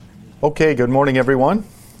Okay, good morning, everyone.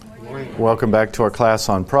 Good morning. Welcome back to our class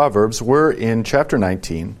on Proverbs. We're in chapter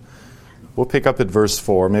 19. We'll pick up at verse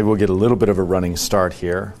 4. Maybe we'll get a little bit of a running start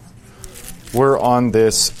here. We're on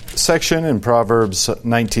this section in Proverbs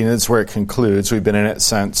 19. It's where it concludes. We've been in it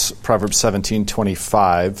since Proverbs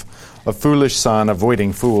 17:25. A foolish son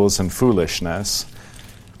avoiding fools and foolishness.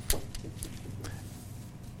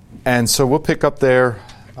 And so we'll pick up there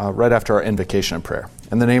right after our invocation and prayer.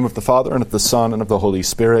 In the name of the Father, and of the Son, and of the Holy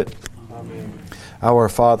Spirit. Amen. Our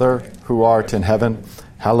Father, who art in heaven,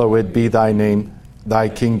 hallowed be thy name. Thy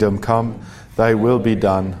kingdom come, thy will be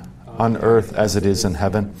done, on earth as it is in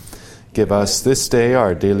heaven. Give us this day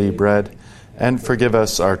our daily bread, and forgive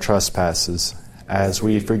us our trespasses, as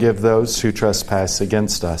we forgive those who trespass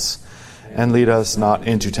against us. And lead us not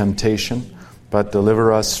into temptation, but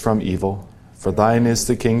deliver us from evil. For thine is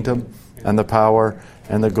the kingdom, and the power,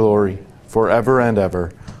 and the glory, forever and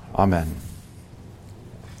ever. Amen.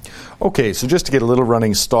 Okay, so just to get a little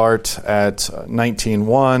running start at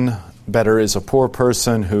 19:1, better is a poor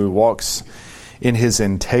person who walks in his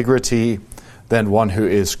integrity than one who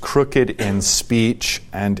is crooked in speech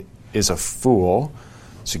and is a fool.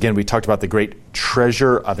 So again, we talked about the great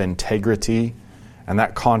treasure of integrity, and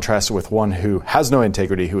that contrasts with one who has no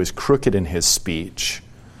integrity, who is crooked in his speech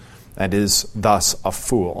and is thus a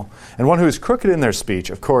fool. And one who is crooked in their speech,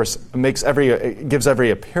 of course, gives every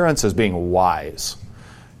appearance as being wise,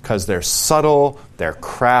 because they're subtle, they're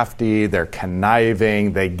crafty, they're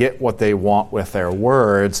conniving, they get what they want with their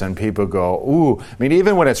words, and people go, ooh. I mean,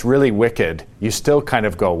 even when it's really wicked, you still kind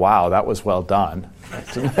of go, wow, that was well done.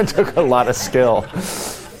 That took a lot of skill.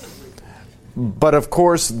 But of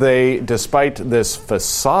course, despite this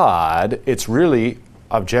facade, it's really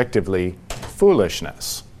objectively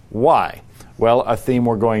foolishness. Why? Well, a theme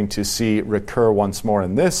we're going to see recur once more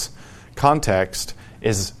in this context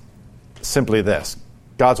is simply this.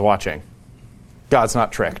 God's watching. God's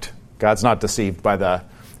not tricked. God's not deceived by the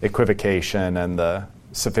equivocation and the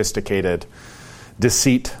sophisticated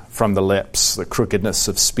deceit from the lips, the crookedness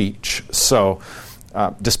of speech. So,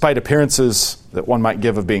 despite appearances that one might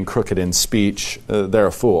give of being crooked in speech, they're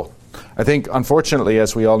a fool. I think, unfortunately,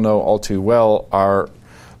 as we all know all too well, our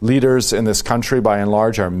leaders in this country, by and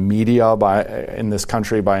large, our media in this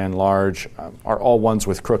country, by and large, are all ones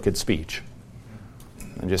with crooked speech.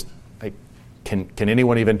 And just, can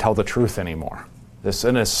anyone even tell the truth anymore? This is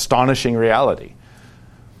an astonishing reality.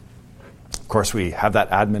 Of course, we have that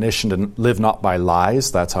admonition to live not by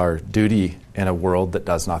lies. That's our duty in a world that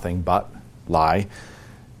does nothing but lie.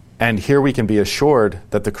 And here we can be assured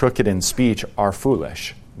that the crooked in speech are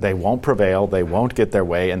foolish. They won't prevail. They won't get their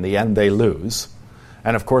way. In the end, they lose.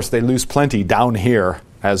 And of course, they lose plenty down here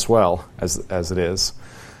as well as it is.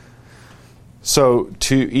 So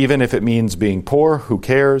even if it means being poor, who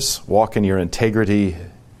cares? Walk in your integrity.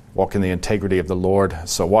 Walk in the integrity of the Lord.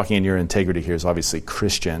 So walking in your integrity here is obviously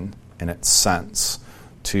Christian in its sense.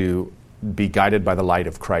 To be guided by the light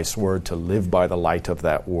of Christ's word, to live by the light of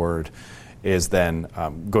that word, is then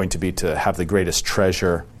going to be to have the greatest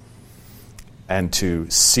treasure and to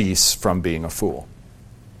cease from being a fool.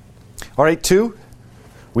 All right, 2.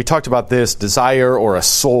 We talked about this, desire or a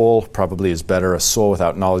soul probably is better. A soul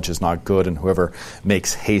without knowledge is not good, and whoever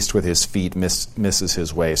makes haste with his feet misses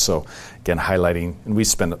his way. So again, highlighting, and we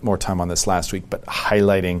spent more time on this last week, but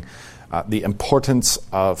highlighting the importance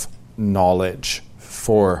of knowledge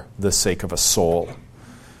for the sake of a soul.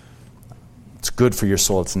 It's good for your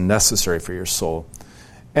soul. It's necessary for your soul.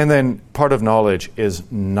 And then part of knowledge is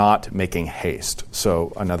not making haste.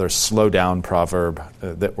 So another slow down proverb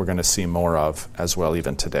that we're going to see more of as well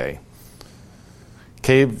even today.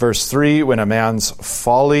 Okay, verse 3, when a man's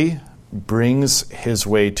folly brings his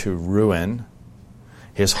way to ruin,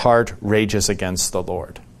 his heart rages against the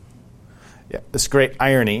Lord. Yeah, this great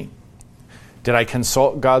irony. Did I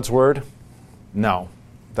consult God's word? No.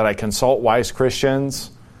 Did I consult wise Christians?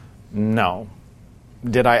 No.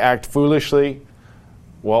 Did I act foolishly?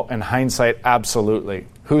 Well, in hindsight, absolutely.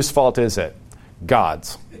 Whose fault is it?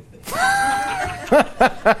 God's.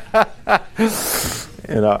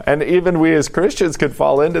 And even we as Christians could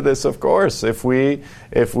fall into this, of course. If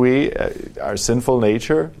our sinful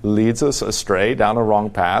nature leads us astray down a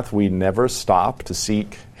wrong path, we never stop to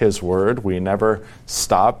seek His Word. We never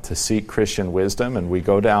stop to seek Christian wisdom, and we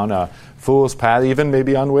go down a fool's path, even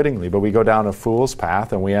maybe unwittingly, but we go down a fool's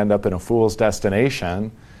path and we end up in a fool's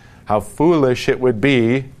destination. How foolish it would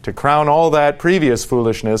be to crown all that previous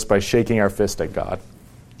foolishness by shaking our fist at God.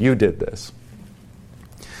 You did this.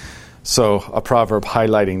 So a proverb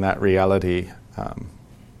highlighting that reality.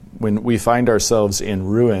 When we find ourselves in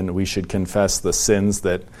ruin, we should confess the sins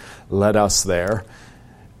that led us there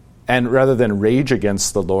And rather than rage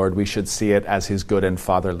against the Lord, we should see it as his good and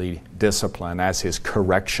fatherly discipline, as his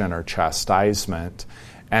correction or chastisement,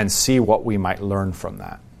 and see what we might learn from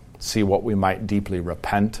that. See what we might deeply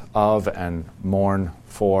repent of and mourn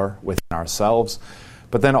for within ourselves.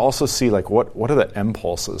 But then also see, like, what are the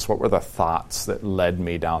impulses? What were the thoughts that led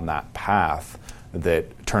me down that path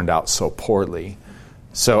that turned out so poorly?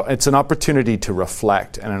 So it's an opportunity to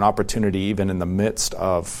reflect, and an opportunity even in the midst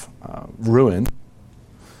of ruin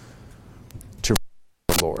to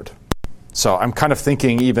the Lord. So I'm kind of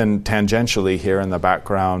thinking even tangentially here in the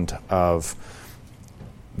background of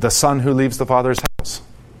the son who leaves the father's house,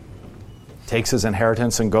 takes his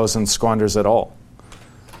inheritance and goes and squanders it all.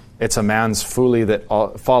 It's a man's folly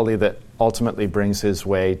that ultimately brings his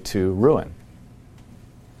way to ruin.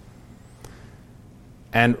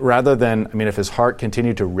 And rather than, if his heart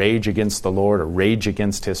continued to rage against the Lord or rage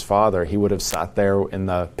against his father, he would have sat there in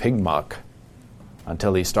the pig muck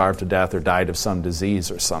until he starved to death or died of some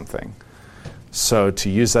disease or something. So to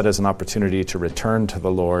use that as an opportunity to return to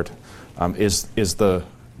the Lord is the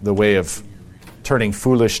way of turning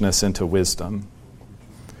foolishness into wisdom.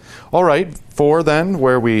 All right, 4 then,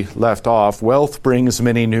 where we left off. Wealth brings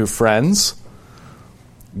many new friends,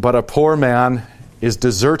 but a poor man is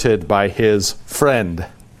deserted by his friend,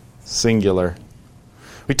 singular.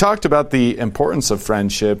 We talked about the importance of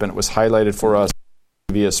friendship, and it was highlighted for us in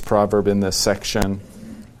the previous proverb in this section.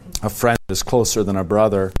 A friend is closer than a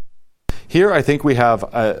brother. Here I think we have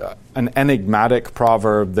an enigmatic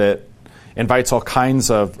proverb that invites all kinds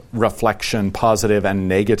of reflection, positive and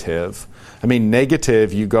negative.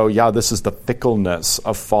 Negative, you go, this is the fickleness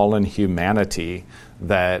of fallen humanity,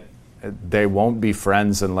 that they won't be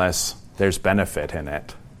friends unless there's benefit in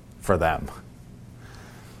it for them.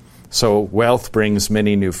 So wealth brings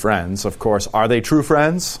many new friends. Of course, are they true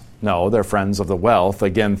friends? No, they're friends of the wealth.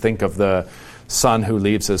 Again, think of the son who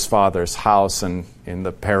leaves his father's house, and in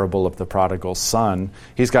the parable of the prodigal son,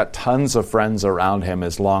 he's got tons of friends around him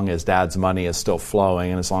as long as dad's money is still flowing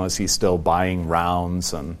and as long as he's still buying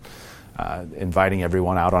rounds and inviting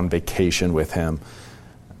everyone out on vacation with him.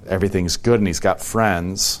 Everything's good and he's got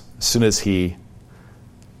friends. As soon as he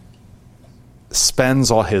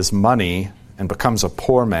spends all his money and becomes a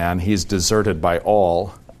poor man, he's deserted by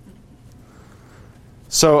all.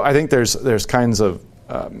 So I think there's kinds of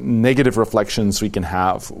negative reflections we can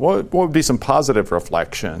have. What would be some positive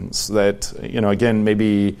reflections that, again,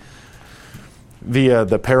 maybe via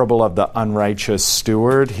the parable of the unrighteous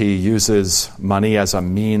steward, he uses money as a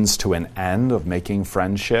means to an end of making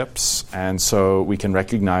friendships. And so we can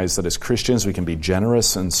recognize that as Christians, we can be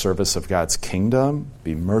generous in service of God's kingdom,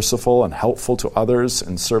 be merciful and helpful to others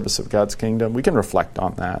in service of God's kingdom. We can reflect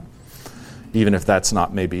on that, even if that's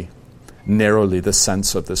not maybe narrowly the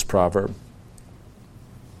sense of this proverb.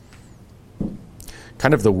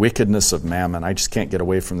 Kind of the wickedness of mammon. I just can't get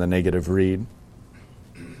away from the negative read,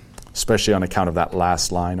 especially on account of that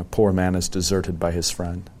last line, a poor man is deserted by his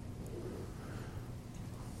friend.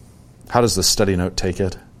 How does the study note take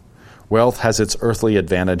it? Wealth has its earthly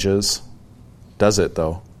advantages. Does it,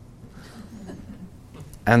 though?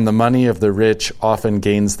 And the money of the rich often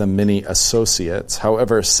gains them many associates.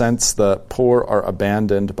 However, since the poor are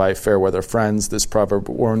abandoned by fair weather friends, this proverb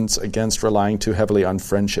warns against relying too heavily on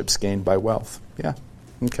friendships gained by wealth. Yeah,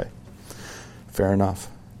 okay. Fair enough.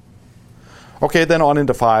 Okay, then on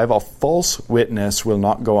into 5. A false witness will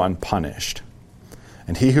not go unpunished,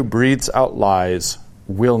 and he who breathes out lies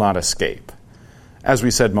will not escape. As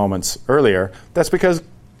we said moments earlier, that's because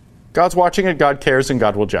God's watching and God cares and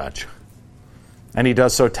God will judge. And he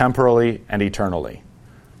does so temporally and eternally.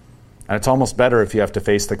 And it's almost better if you have to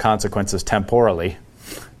face the consequences temporally,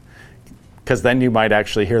 because then you might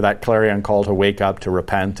actually hear that clarion call to wake up, to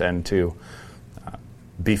repent, and to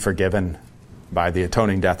be forgiven by the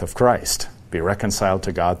atoning death of Christ. Be reconciled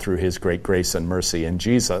to God through his great grace and mercy in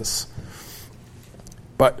Jesus.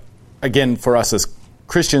 But again, for us as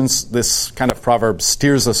Christians, this kind of proverb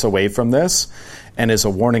steers us away from this and is a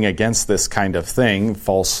warning against this kind of thing,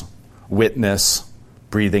 false witness,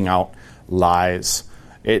 breathing out lies.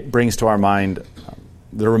 It brings to our mind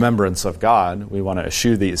the remembrance of God. We want to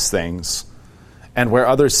eschew these things. And where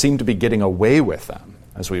others seem to be getting away with them,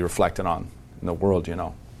 as we reflected on in the world,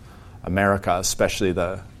 America, especially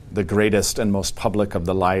the greatest and most public of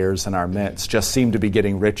the liars in our midst, just seem to be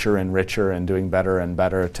getting richer and richer and doing better and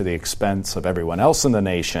better to the expense of everyone else in the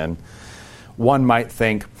nation. One might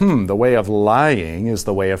think, the way of lying is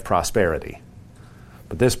the way of prosperity.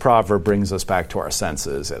 But this proverb brings us back to our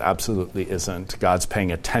senses. It absolutely isn't. God's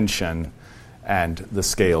paying attention, and the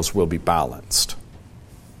scales will be balanced.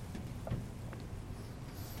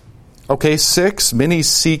 Okay, 6, many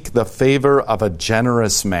seek the favor of a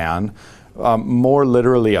generous man, more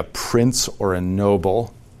literally a prince or a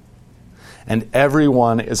noble. And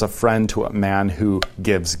everyone is a friend to a man who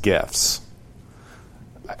gives gifts.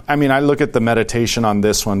 I mean, I look at the meditation on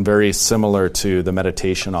this one very similar to the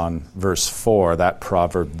meditation on verse 4, that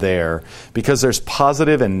proverb there, because there's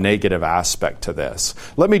positive and negative aspect to this.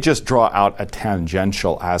 Let me just draw out a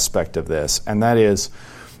tangential aspect of this, and that is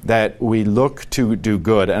that we look to do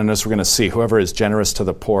good, and as we're going to see, whoever is generous to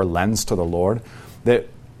the poor lends to the Lord, that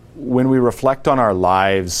when we reflect on our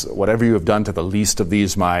lives, whatever you have done to the least of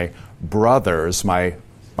these, my brothers, my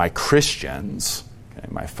Christians, okay,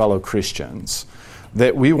 my fellow Christians,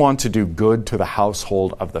 that we want to do good to the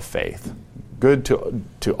household of the faith. Good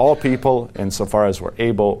to all people insofar as we're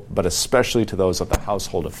able, but especially to those of the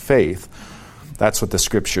household of faith. That's what the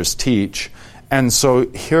Scriptures teach. And so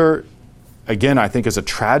here, again, I think is a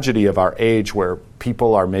tragedy of our age where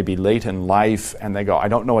people are maybe late in life and they go, I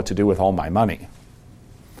don't know what to do with all my money.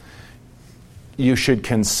 You should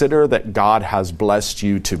consider that God has blessed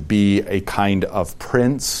you to be a kind of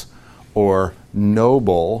prince or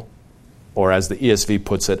noble, or as the ESV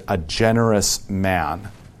puts it, a generous man.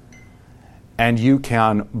 And you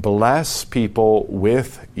can bless people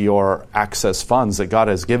with your access funds that God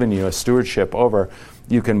has given you a stewardship over.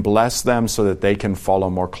 You can bless them so that they can follow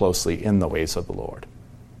more closely in the ways of the Lord.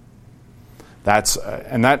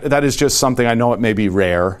 That is just something, I know it may be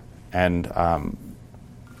rare, but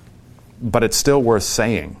it's still worth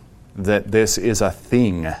saying that this is a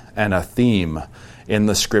thing and a theme in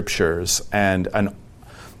the Scriptures, and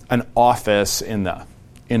an office in the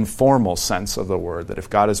informal sense of the word, that if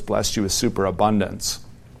God has blessed you with superabundance,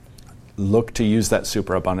 look to use that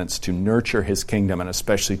superabundance to nurture His kingdom, and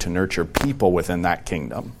especially to nurture people within that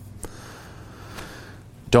kingdom.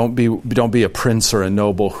 Don't be a prince or a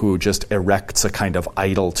noble who just erects a kind of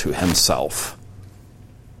idol to himself.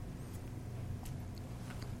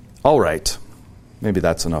 All right, maybe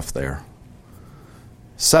that's enough there.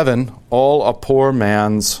 7, all a poor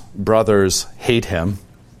man's brothers hate him.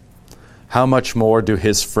 How much more do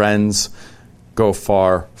his friends go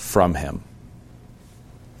far from him?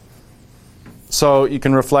 So you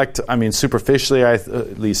can reflect, superficially,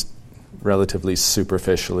 at least relatively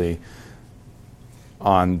superficially,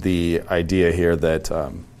 on the idea here that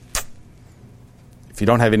if you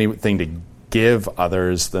don't have anything to give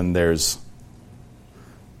others, then there's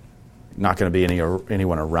not going to be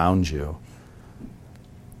anyone around you.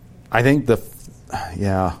 I think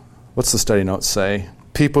what's the study notes say?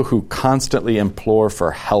 People who constantly implore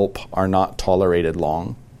for help are not tolerated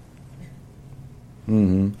long.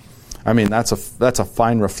 That's a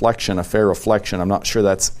fine reflection, a fair reflection. I'm not sure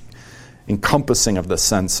that's encompassing of the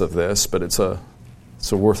sense of this, but it's a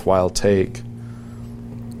worthwhile take.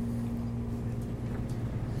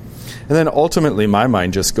 And then ultimately my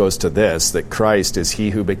mind just goes to this, that Christ is he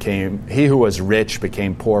who was rich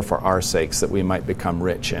became poor for our sakes, that we might become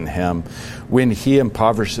rich in him. When he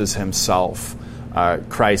impoverishes himself,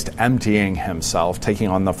 Christ emptying himself, taking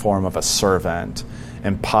on the form of a servant,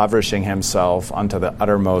 impoverishing himself unto the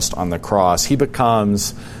uttermost on the cross, he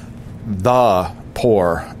becomes the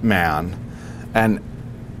poor man. And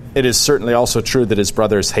it is certainly also true that his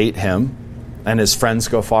brothers hate him and his friends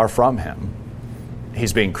go far from him.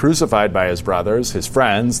 He's being crucified by his brothers. His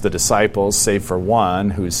friends, the disciples, save for one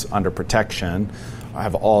who's under protection,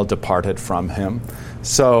 have all departed from him.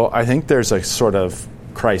 So I think there's a sort of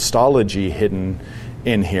Christology hidden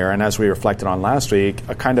in here, and as we reflected on last week,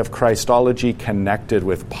 a kind of Christology connected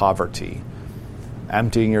with poverty,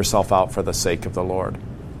 emptying yourself out for the sake of the Lord.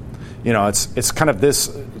 It's kind of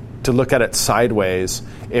this, to look at it sideways.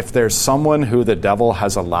 If there's someone who the devil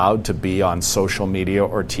has allowed to be on social media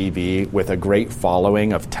or TV with a great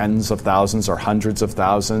following of tens of thousands or hundreds of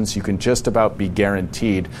thousands, you can just about be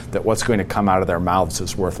guaranteed that what's going to come out of their mouths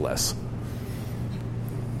is worthless.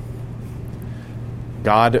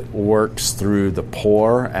 God works through the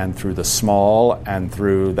poor and through the small and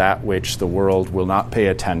through that which the world will not pay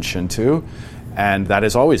attention to, and that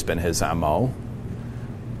has always been his MO.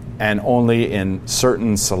 And only in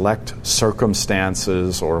certain select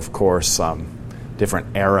circumstances, or of course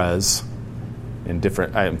different eras,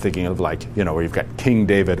 I'm thinking of where you've got King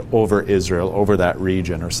David over Israel, over that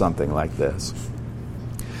region, or something like this.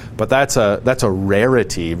 But that's a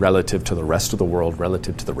rarity relative to the rest of the world,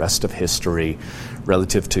 relative to the rest of history,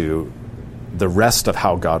 relative to the rest of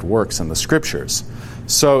how God works in the Scriptures.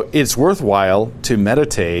 So it's worthwhile to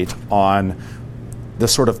meditate on the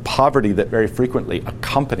sort of poverty that very frequently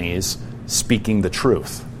accompanies speaking the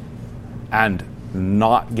truth and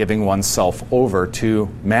not giving oneself over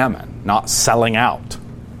to mammon, not selling out.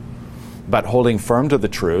 but holding firm to the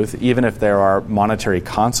truth, even if there are monetary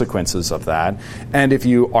consequences of that. And if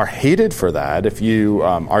you are hated for that, if you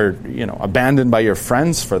are abandoned by your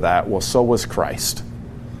friends for that, well, so was Christ.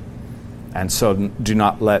 And so do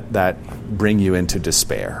not let that bring you into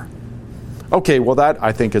despair. Okay, well, that,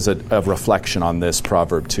 I think, is a reflection on this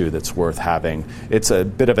proverb, too, that's worth having. It's a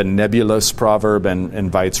bit of a nebulous proverb and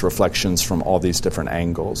invites reflections from all these different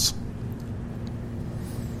angles.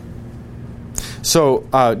 So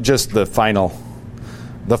just the final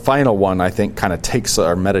one, I think, kind of takes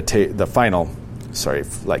our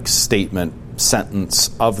statement,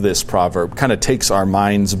 sentence of this proverb, kind of takes our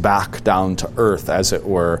minds back down to earth, as it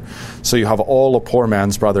were. So you have all a poor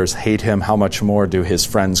man's brothers hate him. How much more do his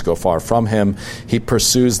friends go far from him? He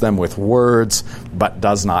pursues them with words, but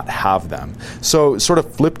does not have them. So sort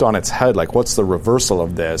of flipped on its head, like what's the reversal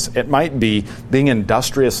of this? It might be being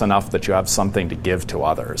industrious enough that you have something to give to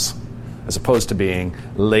others, as opposed to being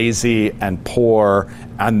lazy and poor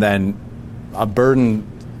and then a burden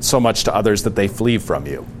so much to others that they flee from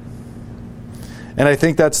you. And I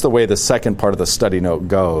think that's the way the second part of the study note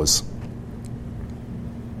goes.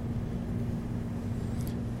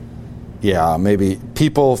 Yeah, maybe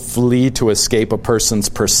people flee to escape a person's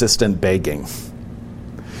persistent begging.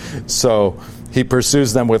 So he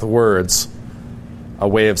pursues them with words, a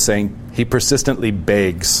way of saying he persistently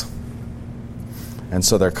begs. And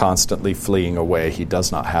so they're constantly fleeing away. He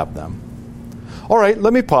does not have them. All right,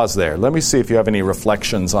 let me pause there. Let me see if you have any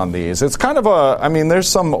reflections on these. It's kind of there's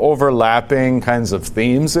some overlapping kinds of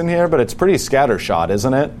themes in here, but it's pretty scattershot,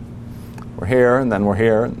 isn't it? We're here, and then we're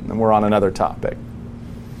here, and then we're on another topic.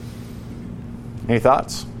 Any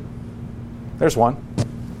thoughts? There's one.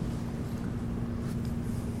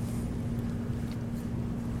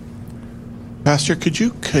 Pastor, could you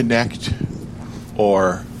connect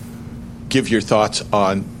or give your thoughts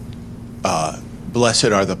on blessed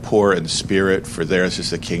are the poor in spirit, for theirs is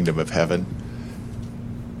the kingdom of heaven,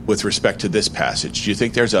 with respect to this passage? Do you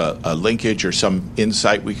think there's a linkage or some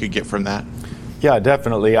insight we could get from that? Yeah,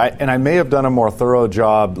 definitely. I may have done a more thorough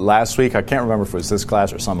job last week. I can't remember if it was this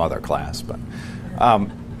class or some other class, but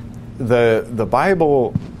the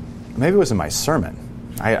Bible, maybe it was in my sermon.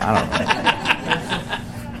 I don't know.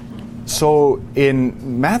 So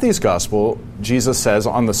in Matthew's Gospel, Jesus says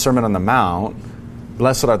on the Sermon on the Mount,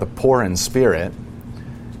 blessed are the poor in spirit.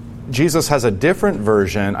 Jesus has a different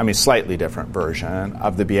version, slightly different version,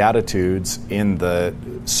 of the Beatitudes in the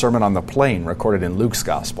Sermon on the Plain recorded in Luke's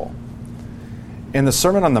Gospel. In the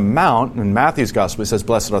Sermon on the Mount, in Matthew's Gospel, he says,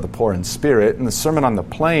 blessed are the poor in spirit. In the Sermon on the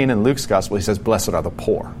Plain in Luke's Gospel, he says, blessed are the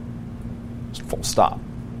poor. Just full stop.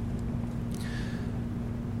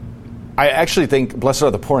 I actually think blessed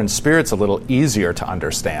are the poor in spirit's a little easier to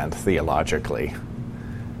understand theologically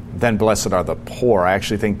than blessed are the poor. I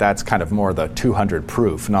actually think that's kind of more the 200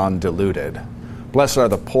 proof, non-diluted. Blessed are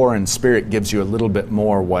the poor in spirit gives you a little bit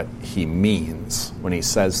more what he means when he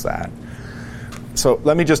says that. So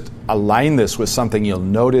let me just align this with something you'll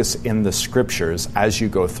notice in the scriptures as you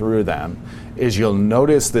go through them, is you'll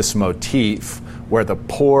notice this motif where the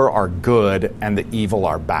poor are good and the evil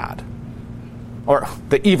are bad. Or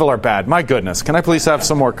the evil are bad. My goodness, can I please have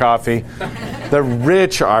some more coffee? The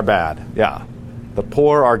rich are bad. Yeah. The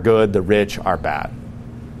poor are good, the rich are bad.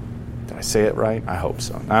 Did I say it right? I hope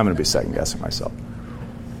so. Now I'm going to be second-guessing myself.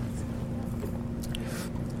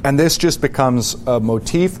 And this just becomes a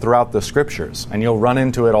motif throughout the scriptures, and you'll run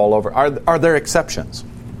into it all over. Are there exceptions?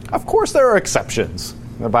 Of course there are exceptions.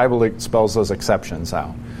 The Bible spells those exceptions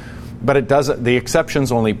out. But it doesn't. The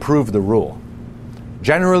exceptions only prove the rule.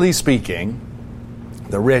 Generally speaking,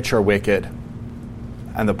 the rich are wicked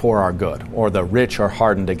and the poor are good, or the rich are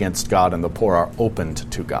hardened against God and the poor are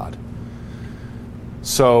opened to God.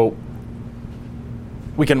 So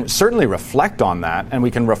we can certainly reflect on that, and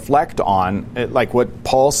we can reflect on it, like what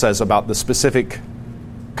Paul says about the specific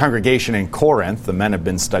congregation in Corinth. The men have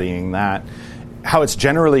been studying that, how it's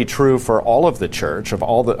generally true for all of the church of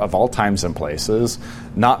all times and places.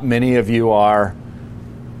 Not many of you are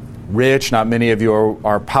rich, not many of you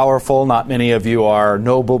are powerful, not many of you are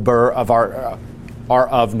are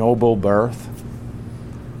of noble birth.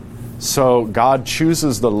 So God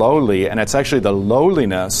chooses the lowly, and it's actually the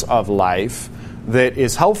lowliness of life that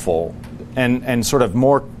is helpful and sort of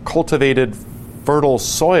more cultivated, fertile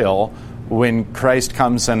soil when Christ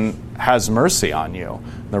comes and has mercy on you.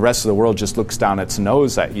 The rest of the world just looks down its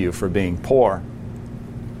nose at you for being poor.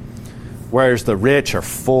 Whereas the rich are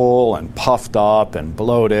full and puffed up and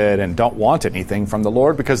bloated and don't want anything from the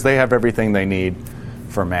Lord because they have everything they need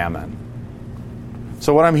for mammon.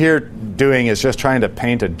 So what I'm here doing is just trying to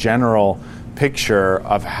paint a general picture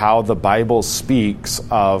of how the Bible speaks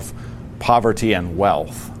of poverty and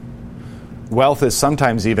wealth. Wealth is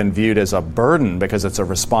sometimes even viewed as a burden because it's a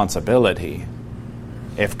responsibility.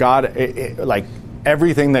 If God, like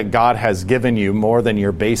everything that God has given you more than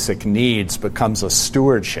your basic needs becomes a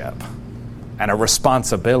stewardship and a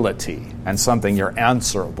responsibility and something you're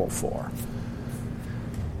answerable for.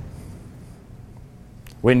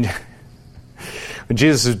 When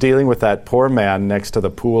Jesus is dealing with that poor man next to the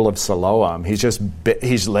pool of Siloam,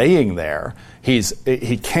 he's laying there.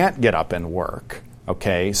 He can't get up and work.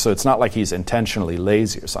 Okay, so it's not like he's intentionally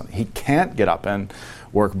lazy or something. He can't get up and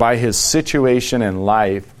work. By his situation in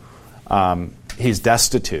life, he's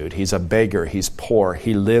destitute, he's a beggar, he's poor.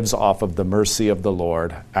 He lives off of the mercy of the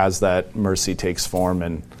Lord as that mercy takes form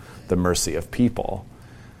in the mercy of people.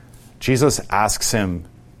 Jesus asks him,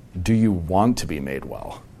 do you want to be made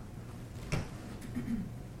well?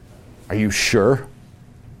 Are you sure?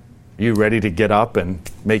 Are you ready to get up and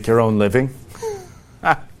make your own living?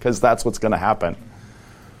 Because that's what's going to happen.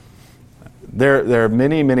 There are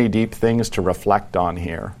many, many deep things to reflect on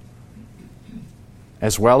here,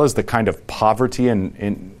 as well as the kind of poverty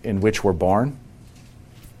in which we're born.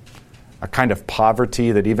 A kind of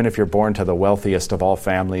poverty that even if you're born to the wealthiest of all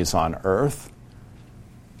families on earth,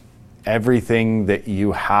 everything that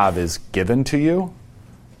you have is given to you.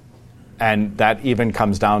 And that even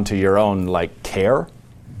comes down to your own care.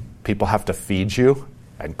 People have to feed you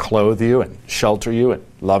and clothe you and shelter you and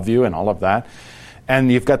love you and all of that. And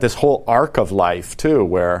you've got this whole arc of life, too,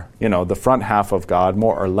 where, the front half of God,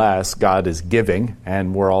 more or less, God is giving,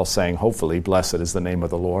 and we're all saying, hopefully, blessed is the name of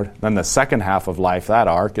the Lord. Then the second half of life, that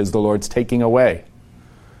arc, is the Lord's taking away.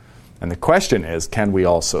 And the question is, can we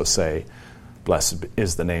also say, blessed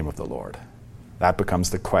is the name of the Lord? That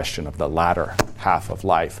becomes the question of the latter half of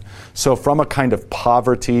life. So from a kind of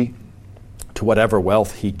poverty to whatever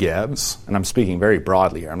wealth he gives, and I'm speaking very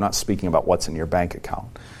broadly here, I'm not speaking about what's in your bank account,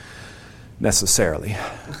 necessarily,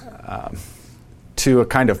 to a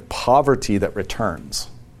kind of poverty that returns,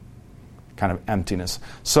 kind of emptiness.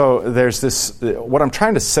 So there's this, what I'm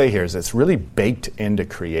trying to say here is it's really baked into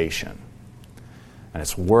creation, and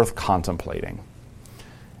it's worth contemplating.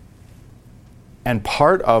 And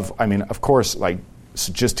part of, of course,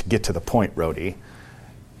 so just to get to the point, Rhodey,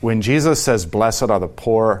 when Jesus says, blessed are the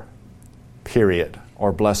poor, period,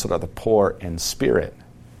 or blessed are the poor in spirit,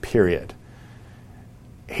 period,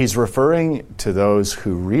 he's referring to those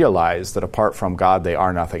who realize that apart from God, they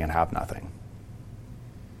are nothing and have nothing.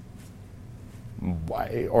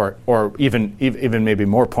 Why? Or even maybe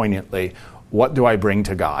more poignantly, what do I bring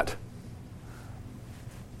to God?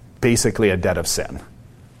 Basically a debt of sin.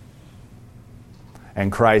 And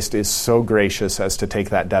Christ is so gracious as to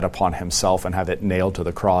take that debt upon himself and have it nailed to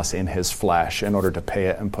the cross in his flesh in order to pay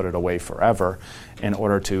it and put it away forever, in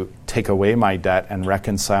order to take away my debt and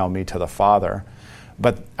reconcile me to the Father.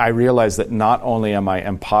 But I realize that not only am I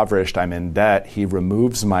impoverished, I'm in debt, he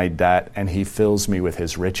removes my debt and he fills me with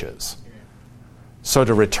his riches. So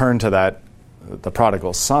to return to that, the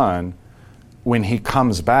prodigal son, when he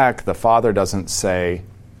comes back, the father doesn't say,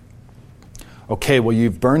 okay, well,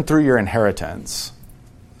 you've burned through your inheritance,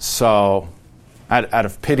 so out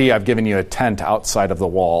of pity, I've given you a tent outside of the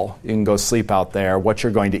wall. You can go sleep out there. What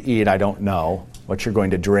you're going to eat, I don't know. What you're going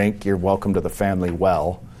to drink, you're welcome to the family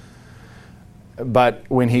well. But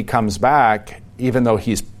when he comes back, even though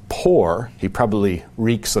he's poor, he probably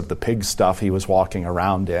reeks of the pig stuff he was walking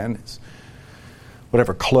around in.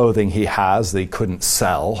 Whatever clothing he has that he couldn't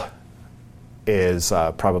sell is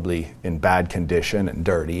probably in bad condition and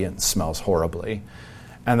dirty and smells horribly.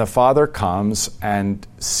 And the father comes and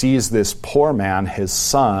sees this poor man, his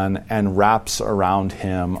son, and wraps around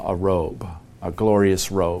him a robe, a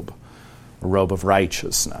glorious robe, a robe of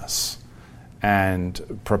righteousness,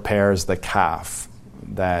 and prepares the calf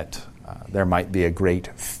that there might be a great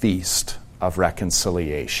feast of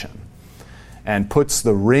reconciliation, and puts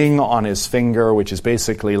the ring on his finger, which is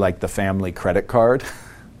basically like the family credit card.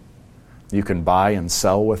 You can buy and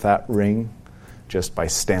sell with that ring just by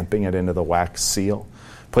stamping it into the wax seal.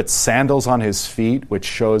 Puts sandals on his feet, which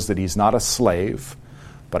shows that he's not a slave,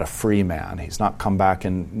 but a free man. He's not come back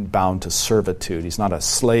and bound to servitude. He's not a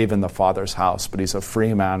slave in the Father's house, but he's a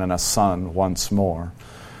free man and a son once more.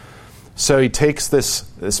 So he takes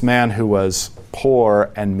this man who was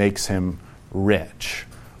poor and makes him rich.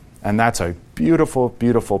 And that's a beautiful,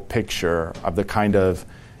 beautiful picture of the kind of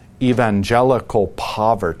evangelical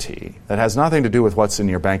poverty that has nothing to do with what's in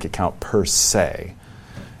your bank account per se.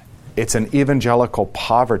 It's an evangelical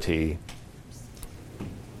poverty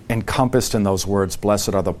encompassed in those words,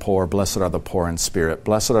 blessed are the poor in spirit.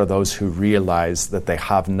 Blessed are those who realize that they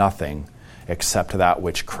have nothing except that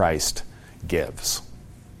which Christ gives.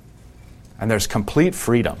 And there's complete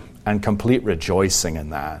freedom and complete rejoicing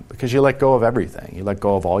in that, because you let go of everything. You let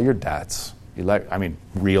go of all your debts.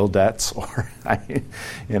 Real debts, or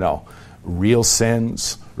real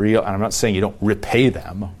sins. And I'm not saying you don't repay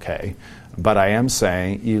them, okay? But I am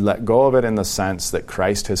saying you let go of it in the sense that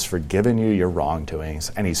Christ has forgiven you your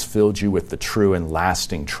wrongdoings, and he's filled you with the true and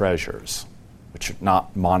lasting treasures, which are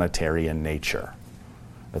not monetary in nature.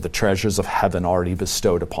 They're the treasures of heaven already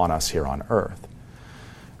bestowed upon us here on earth.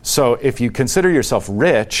 So if you consider yourself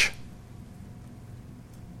rich,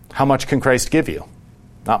 how much can Christ give you?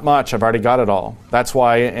 Not much. I've already got it all. That's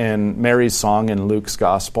why in Mary's song in Luke's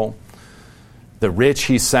gospel, the rich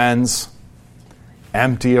he sends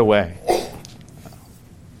empty away.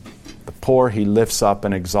 The poor he lifts up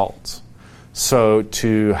and exalts. So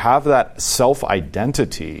to have that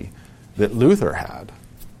self-identity that Luther had,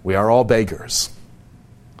 we are all beggars.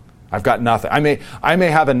 I've got nothing. I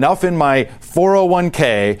may have enough in my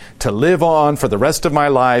 401k to live on for the rest of my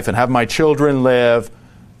life and have my children live.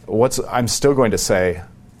 I'm still going to say,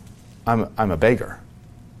 I'm a beggar.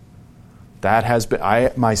 That has been,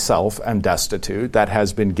 I myself am destitute. That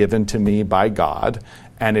has been given to me by God,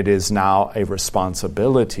 and it is now a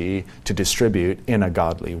responsibility to distribute in a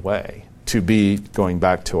godly way. To be, going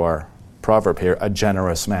back to our proverb here, a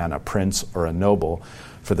generous man, a prince or a noble,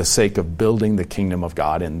 for the sake of building the kingdom of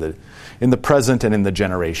God in the present and in the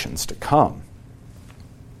generations to come.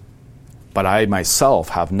 But I myself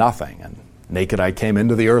have nothing, and naked I came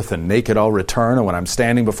into the earth, and naked I'll return. And when I'm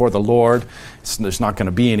standing before the Lord, there's not going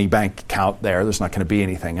to be any bank account there. There's not going to be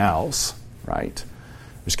anything else, right?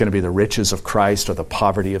 There's going to be the riches of Christ or the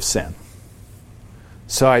poverty of sin.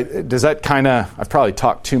 So does that kind of, I've probably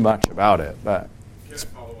talked too much about it, but... Can I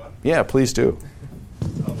follow up? Yeah, please do.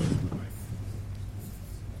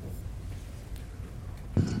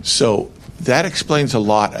 So that explains a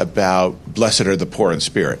lot about blessed are the poor in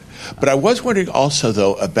spirit. But I was wondering also,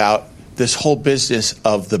 though, about this whole business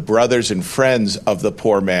of the brothers and friends of the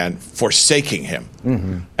poor man forsaking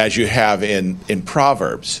him, as you have in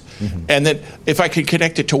Proverbs. And then if I could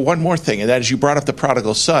connect it to one more thing, and that is you brought up the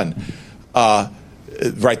prodigal son, right,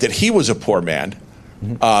 that he was a poor man,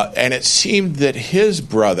 and it seemed that his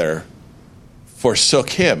brother forsook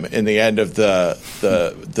him in the end of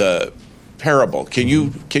the parable. Can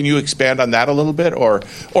you expand on that a little bit, or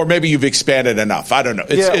maybe you've expanded enough? I don't know.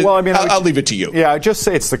 I'll leave it to you. Yeah, I just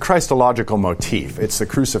say it's the Christological motif. It's the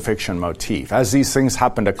crucifixion motif. As these things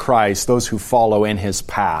happen to Christ, those who follow in his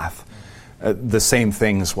path, the same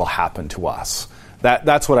things will happen to us.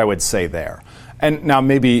 That's what I would say there. And now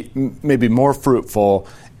maybe more fruitful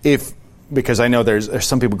because I know there's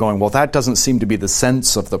some people going, well, that doesn't seem to be the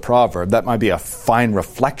sense of the proverb. That might be a fine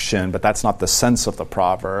reflection, but that's not the sense of the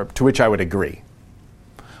proverb, to which I would agree.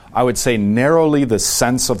 I would say narrowly the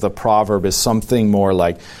sense of the proverb is something more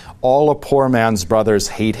like, all a poor man's brothers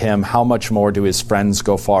hate him, how much more do his friends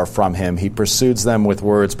go far from him? He pursues them with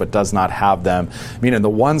words but does not have them. I mean, in the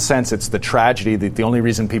one sense, it's the tragedy that the only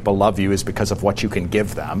reason people love you is because of what you can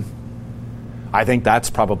give them. I think that's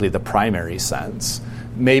probably the primary sense.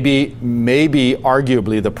 Maybe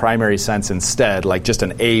arguably the primary sense instead, like just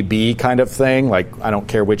an A-B kind of thing, like I don't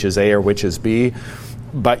care which is A or which is B,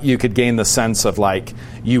 but you could gain the sense of like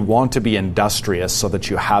you want to be industrious so that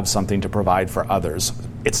you have something to provide for others.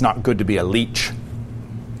 It's not good to be a leech.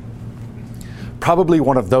 Probably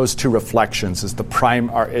one of those two reflections is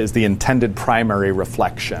the intended primary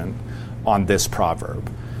reflection on this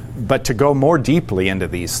proverb. But to go more deeply into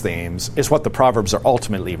these themes is what the Proverbs are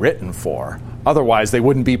ultimately written for. Otherwise, they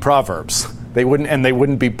wouldn't be Proverbs. They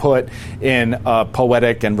wouldn't be put in a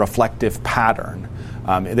poetic and reflective pattern.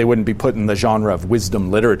 They wouldn't be put in the genre of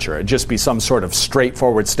wisdom literature. It'd just be some sort of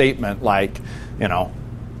straightforward statement like,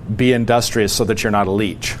 be industrious so that you're not a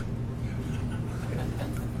leech.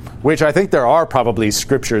 Which I think there are probably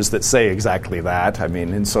scriptures that say exactly that,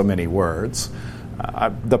 in so many words.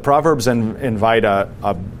 The Proverbs invite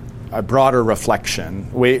a broader reflection.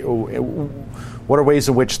 What are ways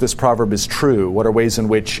in which this proverb is true? What are ways in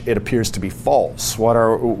which it appears to be false? What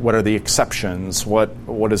are the exceptions? What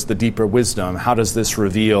is the deeper wisdom? How does this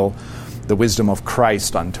reveal the wisdom of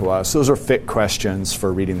Christ unto us? Those are fit questions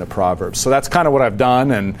for reading the Proverbs. So that's kind of what I've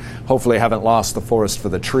done, and hopefully I haven't lost the forest for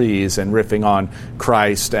the trees and riffing on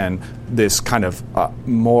Christ and this kind of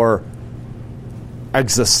more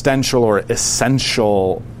existential or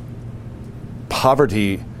essential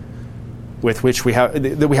poverty with which we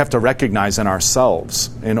have to recognize in ourselves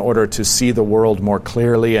in order to see the world more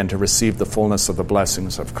clearly and to receive the fullness of the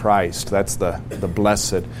blessings of Christ. That's the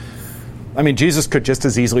blessed. Jesus could just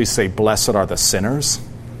as easily say, blessed are the sinners,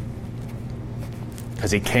 because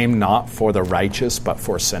he came not for the righteous, but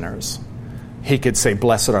for sinners. He could say,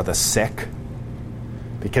 blessed are the sick,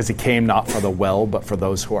 because he came not for the well, but for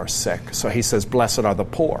those who are sick. So he says, blessed are the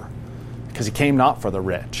poor, because he came not for the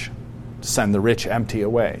rich, to send the rich empty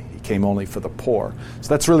away. He came only for the poor. So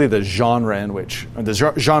that's really the genre in which, or the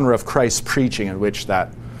genre of Christ's preaching in which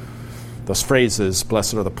those phrases,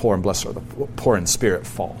 blessed are the poor and blessed are the poor in spirit,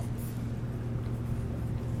 fall.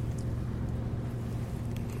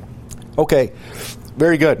 Okay,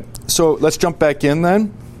 very good. So let's jump back in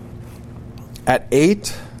then. At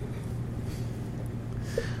 8,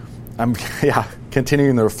 I'm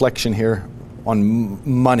continuing the reflection here on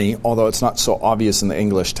money, although it's not so obvious in the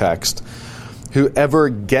English text. Whoever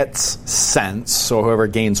gets sense, so whoever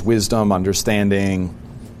gains wisdom, understanding,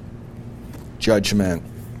 judgment,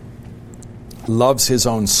 loves his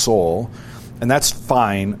own soul, and that's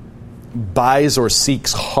fine. Buys or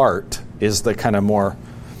seeks heart is the kind of more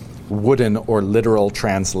wooden or literal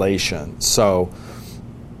translation. So,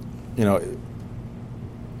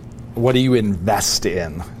 what do you invest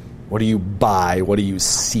in? What do you buy? What do you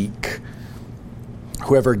seek?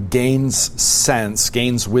 Whoever gains sense,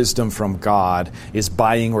 gains wisdom from God, is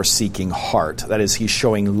buying or seeking heart. That is, he's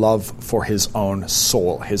showing love for his own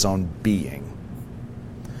soul, his own being.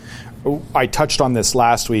 I touched on this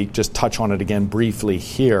last week, just touch on it again briefly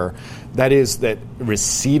here. That is that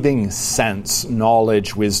receiving sense,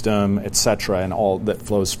 knowledge, wisdom, etc., and all that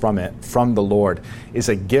flows from it, from the Lord, is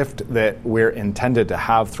a gift that we're intended to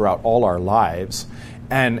have throughout all our lives.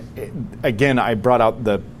 And again, I brought out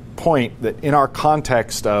the point that in our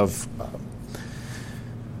context of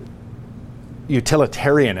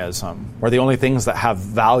utilitarianism, where the only things that have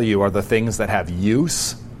value are the things that have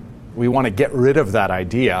use, we want to get rid of that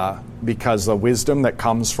idea, because the wisdom that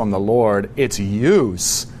comes from the Lord, its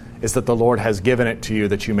use is that the Lord has given it to you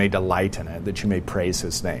that you may delight in it, that you may praise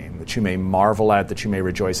his name, that you may marvel at it, that you may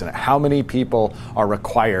rejoice in it. How many people are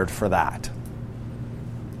required for that?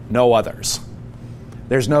 No others.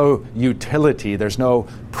 There's no utility, there's no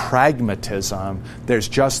pragmatism, there's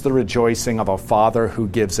just the rejoicing of a father who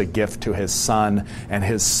gives a gift to his son, and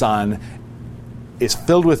his son is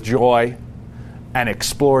filled with joy and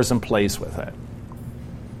explores and plays with it.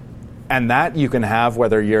 And that you can have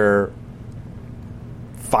whether you're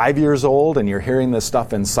 5 years old and you're hearing this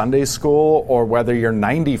stuff in Sunday school, or whether you're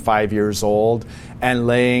 95 years old and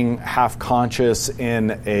laying half-conscious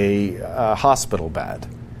in a hospital bed.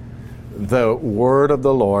 The word of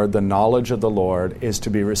the Lord, the knowledge of the Lord, is to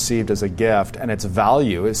be received as a gift, and its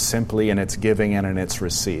value is simply in its giving and in its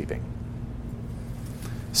receiving.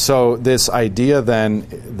 So this idea then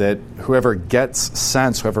that whoever gets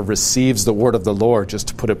sense, whoever receives the word of the Lord, just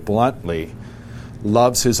to put it bluntly,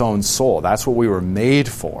 loves his own soul. That's what we were made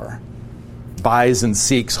for. Buys and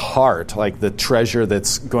seeks heart, like the treasure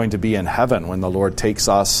that's going to be in heaven when the Lord takes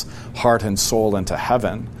us, heart and soul, into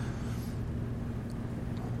heaven.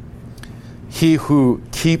 He who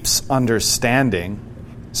keeps understanding.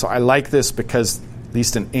 So I like this because, at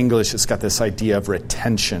least in English, it's got this idea of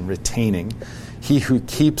retention, retaining. He who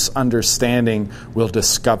keeps understanding will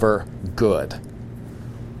discover good.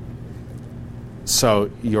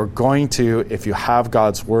 So you're going to, if you have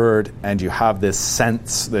God's word and you have this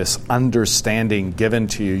sense, this understanding given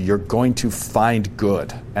to you, you're going to find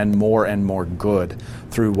good and more good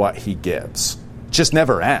through what he gives. It just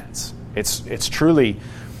never ends. It's truly,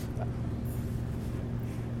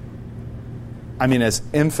 as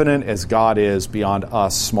infinite as God is beyond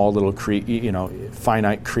us, small little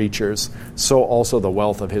finite creatures, so also the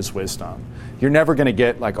wealth of his wisdom. You're never going to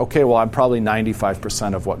get like, okay, well, I'm probably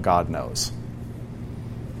 95% of what God knows.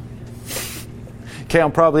 Okay,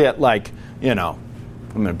 I'm probably at I'm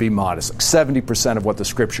going to be modest, 70% of what the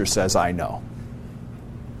Scripture says I know.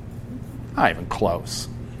 Not even close.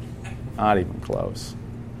 Not even close.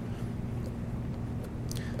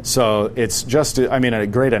 So it's just, a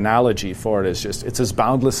great analogy for it is just, it's as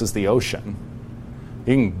boundless as the ocean.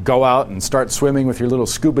 You can go out and start swimming with your little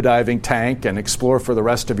scuba diving tank and explore for the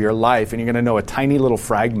rest of your life, and you're going to know a tiny little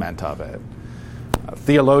fragment of it.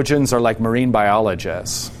 Theologians are like marine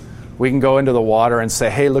biologists. We can go into the water and say,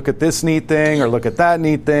 hey, look at this neat thing, or look at that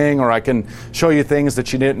neat thing, or I can show you things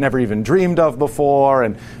that you never even dreamed of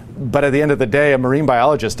before. But at the end of the day, a marine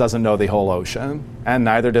biologist doesn't know the whole ocean, and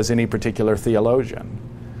neither does any particular theologian.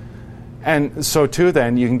 And so, too,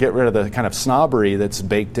 then, you can get rid of the kind of snobbery that's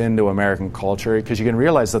baked into American culture, because you can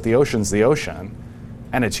realize that the ocean's the ocean,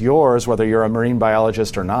 and it's yours whether you're a marine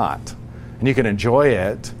biologist or not. And you can enjoy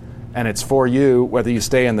it, and it's for you whether you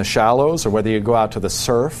stay in the shallows or whether you go out to the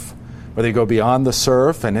surf, whether you go beyond the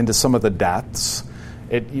surf and into some of the depths.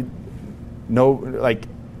 It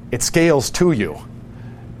scales to you.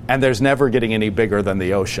 And there's never getting any bigger than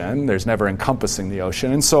the ocean. There's never encompassing the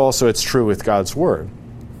ocean. And so also it's true with God's Word.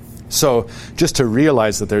 So just to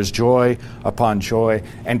realize that there's joy upon joy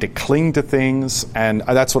and to cling to things, and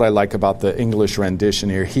that's what I like about the English rendition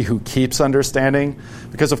here, he who keeps understanding,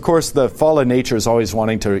 because of course the fallen nature is always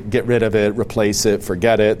wanting to get rid of it, replace it,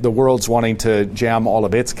 forget it. The world's wanting to jam all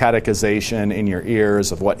of its catechization in your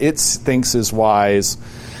ears of what it thinks is wise.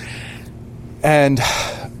 And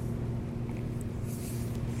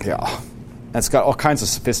yeah, it's got all kinds of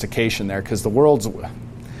sophistication there because the world's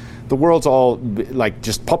all like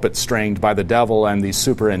just puppet stringed by the devil and these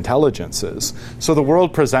super intelligences. So the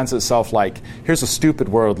world presents itself like, here's a stupid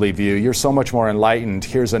worldly view. You're so much more enlightened.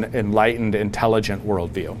 Here's an enlightened, intelligent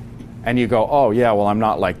worldview. And you go, oh yeah, well I'm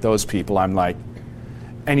not like those people. I'm like,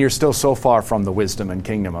 and you're still so far from the wisdom and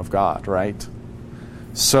kingdom of God, right?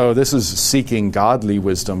 So this is seeking godly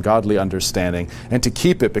wisdom, godly understanding, and to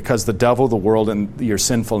keep it because the devil, the world, and your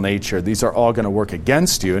sinful nature, these are all going to work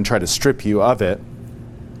against you and try to strip you of it.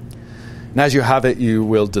 And as you have it, you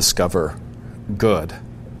will discover good.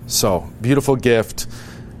 So, beautiful gift,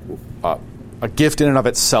 a gift in and of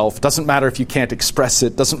itself. Doesn't matter if you can't express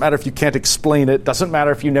it. Doesn't matter if you can't explain it. Doesn't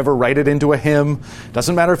matter if you never write it into a hymn.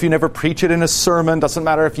 Doesn't matter if you never preach it in a sermon. Doesn't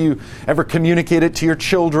matter if you ever communicate it to your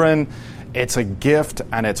children. It's a gift,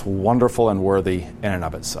 and it's wonderful and worthy in and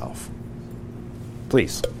of itself.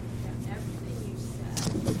 Please. Everything you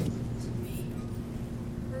said to me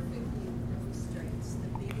perfectly illustrates the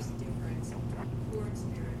biggest difference between poor in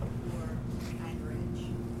spirit, poor and rich.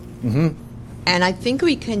 Mm-hmm. And I think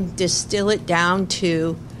we can distill it down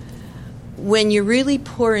to when you're really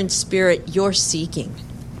poor in spirit, you're seeking.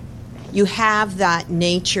 You have that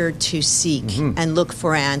nature to seek and look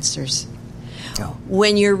for answers. Oh.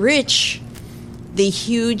 When you're rich, the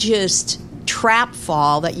hugest trap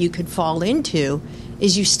fall that you could fall into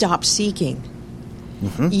is you stop seeking.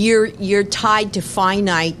 You're tied to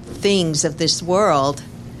finite things of this world,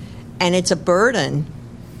 and it's a burden,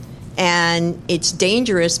 and it's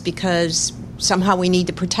dangerous because somehow we need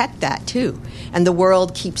to protect that too. And the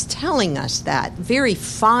world keeps telling us that, very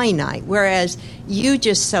finite, whereas you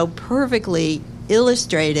just so perfectly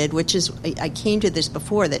illustrated, which is, I came to this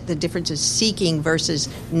before, that the difference is seeking versus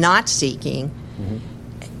not seeking.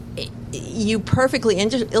 You perfectly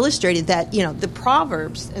illustrated that, the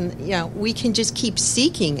Proverbs, and, we can just keep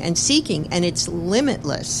seeking, and it's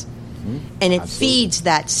limitless. And it feeds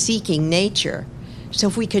that seeking nature. So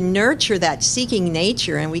if we can nurture that seeking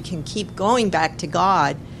nature and we can keep going back to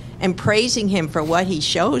God and praising Him for what He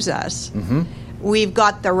shows us, we've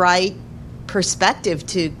got the right perspective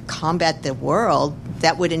to combat the world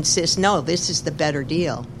that would insist, no, this is the better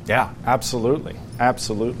deal. Yeah, absolutely.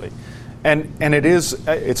 Absolutely. And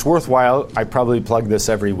it's worthwhile. I probably plug this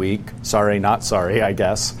every week. Sorry, not sorry, I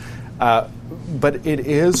guess. But it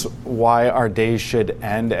is why our days should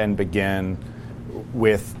end and begin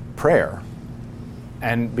with prayer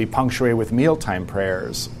and be punctuated with mealtime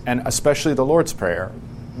prayers, and especially the Lord's Prayer,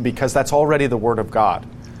 because that's already the Word of God.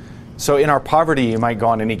 So in our poverty, you might go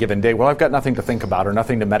on any given day, well, I've got nothing to think about or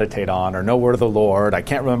nothing to meditate on or no word of the Lord. I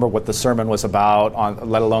can't remember what the sermon was about,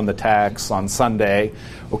 let alone the text on Sunday.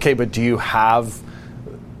 Okay, but do you have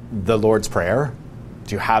the Lord's Prayer?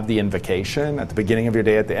 Do you have the invocation at the beginning of your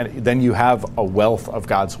day? At the end? Then you have a wealth of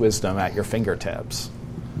God's wisdom at your fingertips.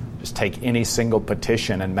 Just take any single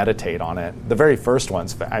petition and meditate on it. The very first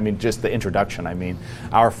ones, just the introduction,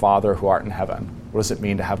 Our Father who art in heaven. What does it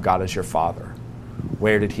mean to have God as your Father?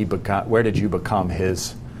 Where did you become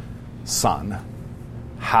His Son?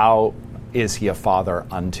 How is He a Father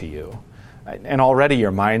unto you? And already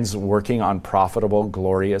your mind's working on profitable,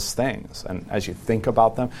 glorious things. And as you think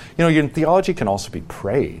about them, your theology can also be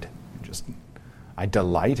prayed. I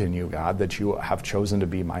delight in you, God, that you have chosen to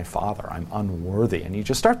be my Father. I'm unworthy. And you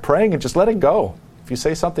just start praying and just let it go. If you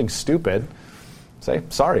say something stupid, say,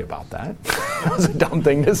 sorry about that. That was a dumb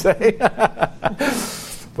thing to say.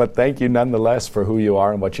 But thank you nonetheless for who you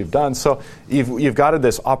are and what you've done. So you've got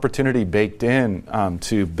this opportunity baked in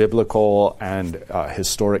to biblical and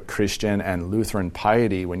historic Christian and Lutheran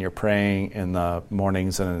piety when you're praying in the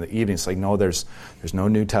mornings and in the evenings. Like, no, there's no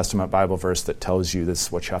New Testament Bible verse that tells you this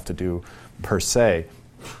is what you have to do per se.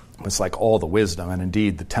 It's like all the wisdom, and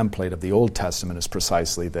indeed the template of the Old Testament is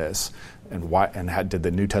precisely this. And why? And did the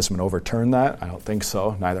New Testament overturn that? I don't think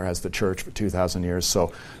so. Neither has the church for 2,000 years.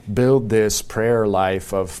 So build this prayer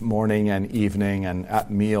life of morning and evening and at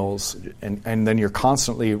meals, and then you're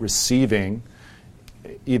constantly receiving,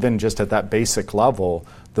 even just at that basic level,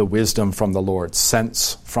 the wisdom from the Lord,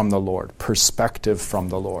 sense from the Lord, perspective from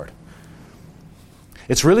the Lord.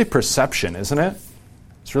 It's really perception, isn't it?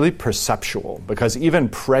 It's really perceptual, because even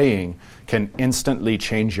praying can instantly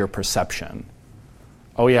change your perception.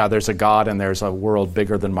 Oh yeah, there's a God and there's a world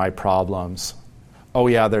bigger than my problems. Oh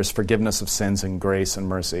yeah, there's forgiveness of sins and grace and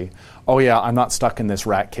mercy. Oh yeah, I'm not stuck in this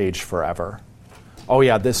rat cage forever. Oh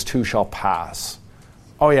yeah, this too shall pass.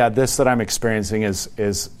 Oh yeah, this that I'm experiencing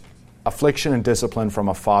is affliction and discipline from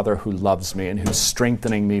a Father who loves me and who's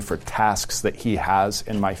strengthening me for tasks that he has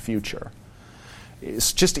in my future.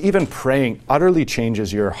 It's just even praying utterly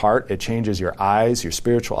changes your heart. It changes your eyes, your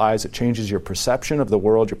spiritual eyes. It changes your perception of the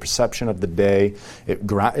world, your perception of the day. It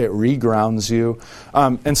regrounds you.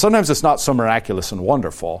 And sometimes it's not so miraculous and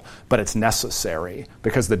wonderful, but it's necessary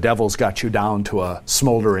because the devil's got you down to a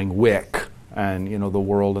smoldering wick. And, the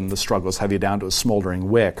world and the struggles have you down to a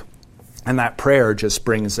smoldering wick. And that prayer just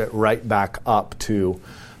brings it right back up to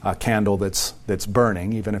a candle that's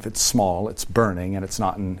burning. Even if it's small, it's burning, and it's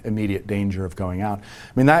not in immediate danger of going out. I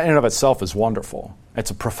mean, that in and of itself is wonderful.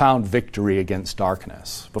 It's a profound victory against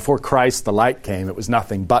darkness. Before Christ, the light came, it was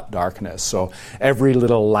nothing but darkness. So every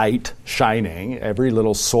little light shining, every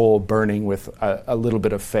little soul burning with a little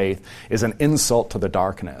bit of faith is an insult to the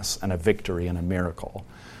darkness and a victory and a miracle.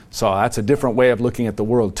 So that's a different way of looking at the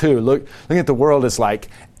world, too. Looking at the world is like,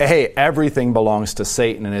 hey, everything belongs to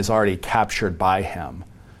Satan and is already captured by him.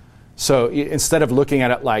 So instead of looking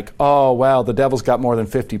at it like, oh, well, the devil's got more than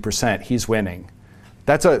 50%, he's winning.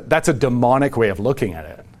 That's a demonic way of looking at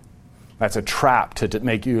it. That's a trap to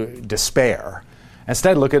make you despair.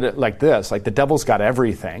 Instead, look at it like this, like the devil's got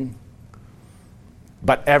everything,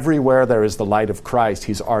 but everywhere there is the light of Christ,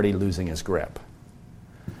 he's already losing his grip.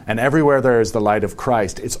 And everywhere there is the light of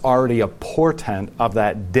Christ, it's already a portent of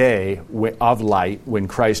that day of light when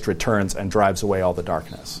Christ returns and drives away all the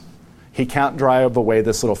darkness. He can't drive away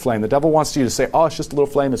this little flame. The devil wants you to say, oh, it's just a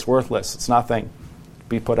little flame, it's worthless, it's nothing.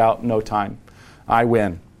 Be put out in no time. I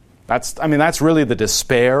win. That's really the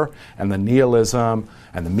despair and the nihilism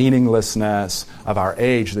and the meaninglessness of our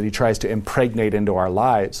age that he tries to impregnate into our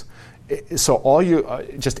lives. So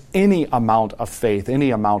just any amount of faith,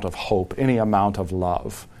 any amount of hope, any amount of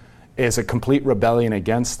love is a complete rebellion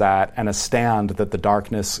against that and a stand that the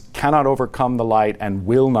darkness cannot overcome the light and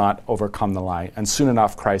will not overcome the light. And soon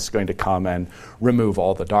enough, Christ is going to come and remove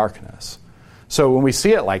all the darkness. So when we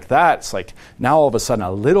see it like that, it's like now all of a sudden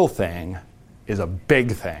a little thing is a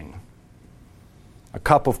big thing. A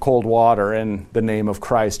cup of cold water in the name of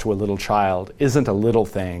Christ to a little child isn't a little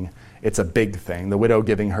thing, it's a big thing. The widow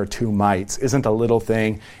giving her 2 mites isn't a little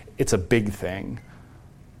thing, it's a big thing.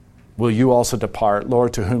 Will you also depart?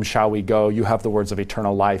 Lord, to whom shall we go? You have the words of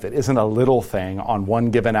eternal life. It isn't a little thing on one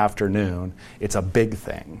given afternoon, it's a big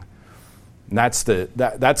thing. And that's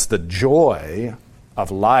the joy of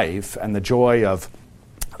life and the joy of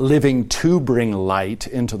living to bring light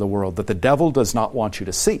into the world that the devil does not want you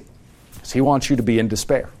to see. So he wants you to be in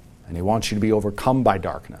despair, and he wants you to be overcome by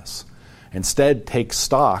darkness. Instead, take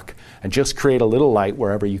stock and just create a little light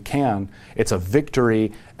wherever you can. It's a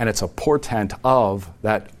victory, and it's a portent of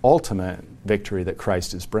that ultimate victory that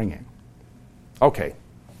Christ is bringing. Okay,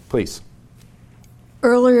 please.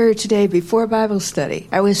 Earlier today, before Bible study,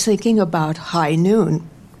 I was thinking about High Noon,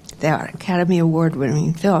 the Academy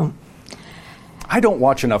Award-winning film. I don't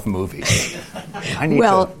watch enough movies.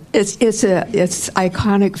 It's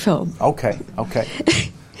iconic film. Okay.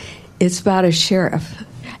 It's about a sheriff.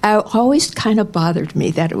 It always kind of bothered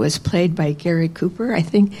me that it was played by Gary Cooper, I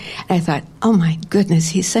think. I thought, oh my goodness,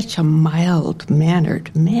 he's such a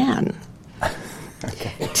mild-mannered man.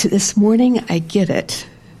 Okay. To this morning, I get it.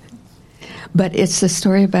 But it's the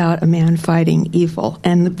story about a man fighting evil.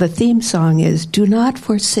 And the theme song is, "Do not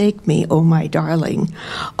forsake me, O my darling,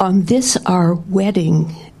 on this our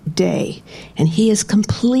wedding day." And he is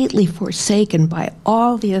completely forsaken by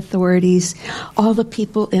all the authorities, all the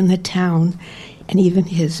people in the town, and even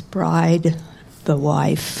his bride, the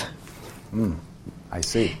wife. I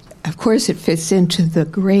see. Of course, it fits into the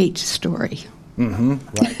great story.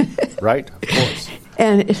 Mm-hmm. Right, of course.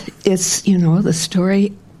 And it's, the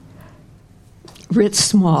story writ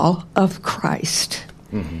small of Christ.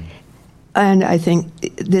 Mm-hmm. And I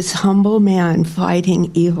think this humble man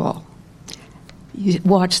fighting evil. You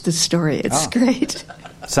watch the story. It's great.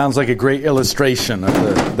 Sounds like a great illustration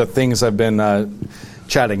of the things I've been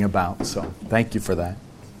chatting about. So thank you for that.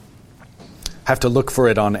 Have to look for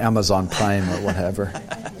it on Amazon Prime or whatever.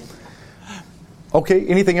 Okay,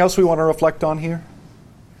 anything else we want to reflect on here?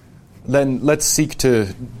 Then let's seek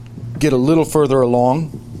to get a little further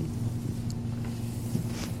along.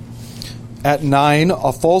 At 9,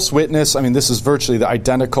 a false witness, this is virtually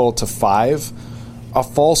identical to 5. A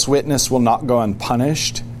false witness will not go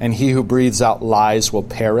unpunished, and he who breathes out lies will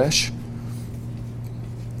perish.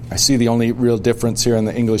 I see the only real difference here in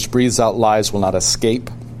the English, breathes out lies will not escape.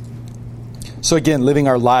 So again, living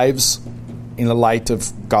our lives in the light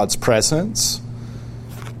of God's presence.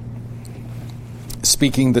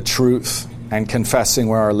 speaking the truth and confessing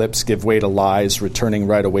where our lips give way to lies, returning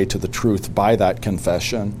right away to the truth by that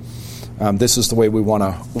confession. This is the way we want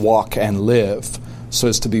to walk and live, so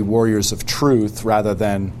as to be warriors of truth rather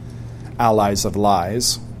than allies of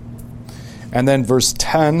lies. And then verse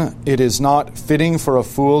 10, it is not fitting for a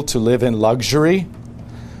fool to live in luxury,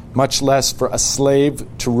 much less for a slave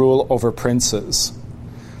to rule over princes.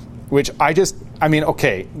 Which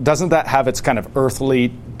okay, doesn't that have its kind of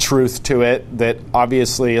earthly truth to it? That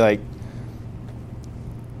obviously, I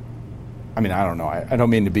don't know. I don't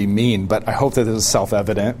mean to be mean, but I hope that this is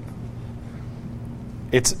self-evident.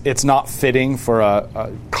 It's not fitting for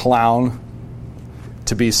a clown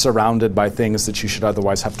to be surrounded by things that you should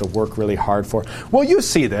otherwise have to work really hard for. Well, you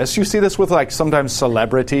see this. You see this with sometimes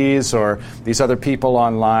celebrities or these other people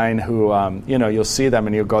online who, you'll see them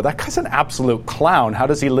and you'll go, that guy's an absolute clown. How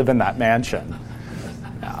does he live in that mansion?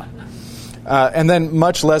 Yeah. And then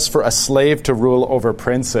much less for a slave to rule over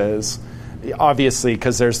princes. Obviously,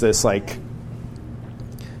 because there's this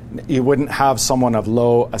you wouldn't have someone of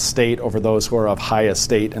low estate over those who are of high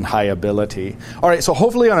estate and high ability. All right, so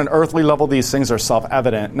hopefully on an earthly level, these things are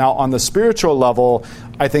self-evident. Now, on the spiritual level,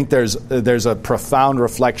 I think there's a profound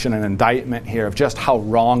reflection and indictment here of just how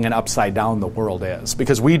wrong and upside down the world is.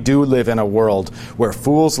 Because we do live in a world where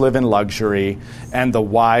fools live in luxury and the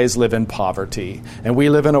wise live in poverty. And we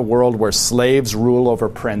live in a world where slaves rule over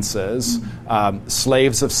princes,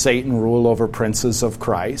 slaves of Satan rule over princes of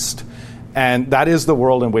Christ. And that is the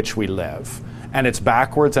world in which we live. And it's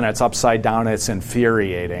backwards and it's upside down and it's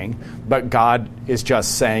infuriating. But God is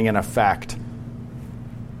just saying, in effect,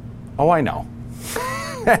 oh, I know.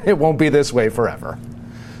 It won't be this way forever.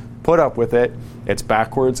 Put up with it. It's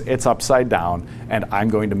backwards, it's upside down, and I'm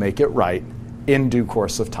going to make it right in due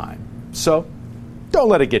course of time. So don't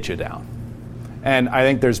let it get you down. And I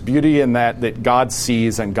think there's beauty in that God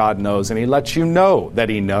sees and God knows, and he lets you know that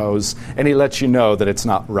he knows, and he lets you know that it's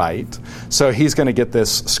not right. So he's going to get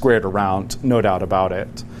this squared around, no doubt about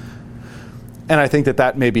it. And I think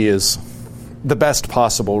that maybe is the best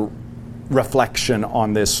possible reflection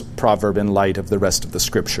on this proverb in light of the rest of the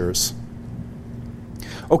scriptures.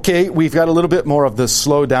 Okay, we've got a little bit more of the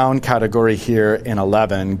slow down category here in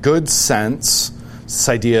 11. Good sense, this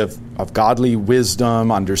idea of godly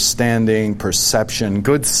wisdom, understanding, perception.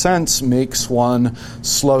 Good sense makes one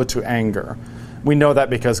slow to anger. We know that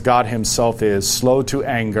because God himself is slow to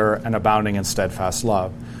anger and abounding in steadfast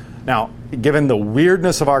love. Now, given the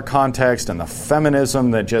weirdness of our context and the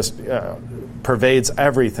feminism that just pervades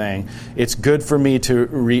everything, it's good for me to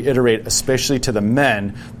reiterate, especially to the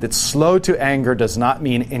men, that slow to anger does not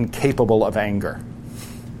mean incapable of anger.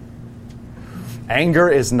 Anger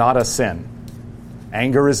is not a sin.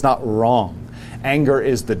 Anger is not wrong. Anger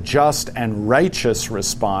is the just and righteous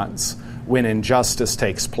response when injustice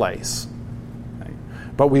takes place.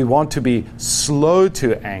 But we want to be slow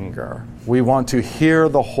to anger. We want to hear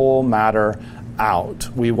the whole matter out.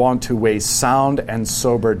 We want to weigh sound and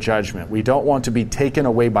sober judgment. We don't want to be taken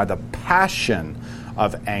away by the passion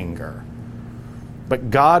of anger. But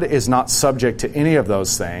God is not subject to any of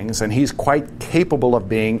those things, and he's quite capable of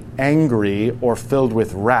being angry or filled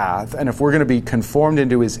with wrath. And if we're going to be conformed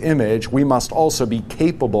into his image, we must also be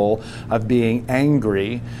capable of being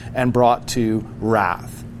angry and brought to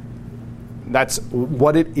wrath. That's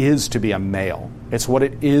what it is to be a male. It's what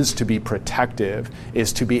it is to be protective,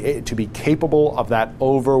 is to be capable of that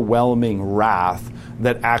overwhelming wrath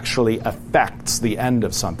that actually affects the end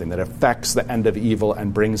of something, that affects the end of evil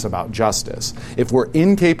and brings about justice. If we're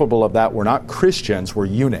incapable of that, we're not Christians, we're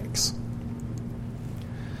eunuchs.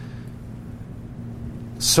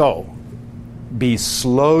 So, be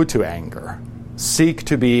slow to anger. Seek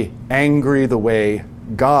to be angry the way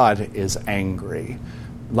God is angry.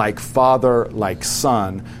 Like Father, like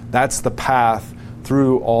Son. That's the path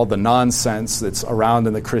through all the nonsense that's around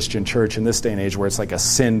in the Christian church in this day and age where it's like a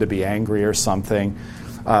sin to be angry or something.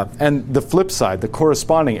 And the flip side, the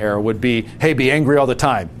corresponding error would be, hey, be angry all the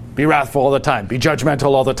time. Be wrathful all the time. Be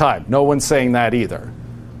judgmental all the time. No one's saying that either.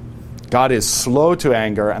 God is slow to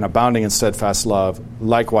anger and abounding in steadfast love,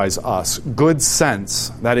 likewise us. Good sense,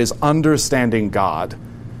 that is understanding God,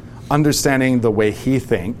 understanding the way he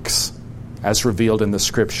thinks, as revealed in the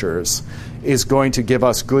scriptures, is going to give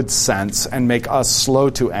us good sense and make us slow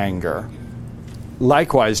to anger.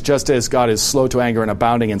 Likewise, just as God is slow to anger and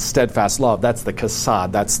abounding in steadfast love, that's the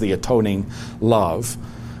kasad, that's the atoning love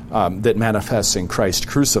that manifests in Christ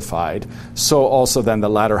crucified, so also then the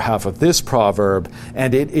latter half of this proverb,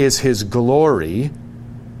 and it is his glory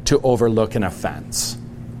to overlook an offense.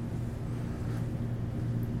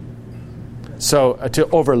 So to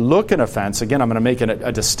overlook an offense, again, I'm going to make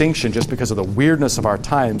a distinction just because of the weirdness of our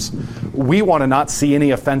times. We want to not see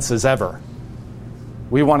any offenses ever.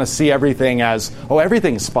 We want to see everything as, oh,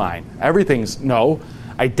 everything's fine. No.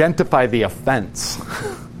 Identify the offense.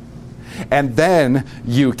 And then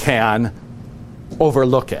you can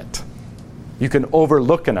overlook it. You can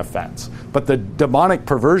overlook an offense. But the demonic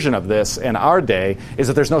perversion of this in our day is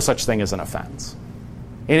that there's no such thing as an offense.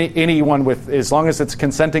 Anyone with, as long as it's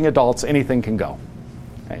consenting adults, anything can go.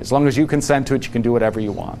 As long as you consent to it, you can do whatever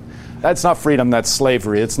you want. That's not freedom, that's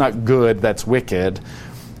slavery. It's not good, that's wicked.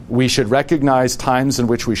 We should recognize times in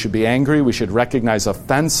which we should be angry. We should recognize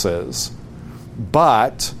offenses.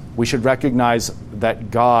 But we should recognize that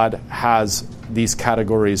God has these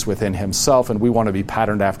categories within himself, and we want to be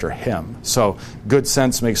patterned after him. So good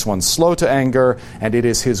sense makes one slow to anger, and it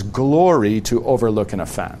is his glory to overlook an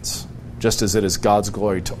offense, just as it is God's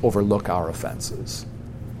glory to overlook our offenses.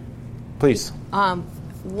 Please.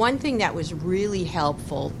 One thing that was really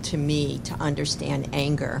helpful to me to understand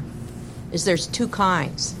anger is there's two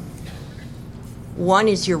kinds. One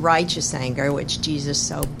is your righteous anger, which Jesus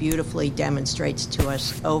so beautifully demonstrates to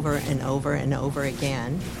us over and over and over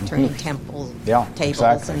again, turning tables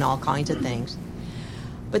exactly. and all kinds of things.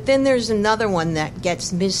 But then there's another one that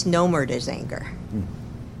gets misnomered as anger.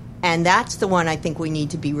 And that's the one I think we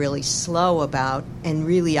need to be really slow about and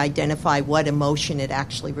really identify what emotion it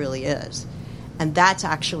actually really is. And that's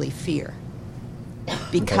actually fear.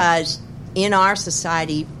 Because in our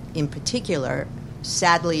society in particular,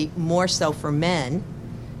 sadly more so for men,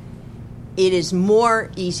 it is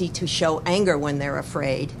more easy to show anger when they're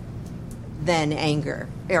afraid than anger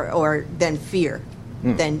or than fear,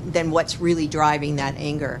 than what's really driving that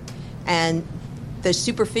anger. And the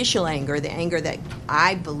superficial anger, the anger that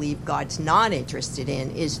I believe God's not interested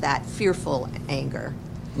in, is that fearful anger.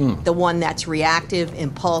 The one that's reactive,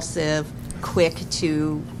 impulsive, quick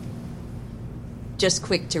to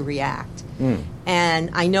react. And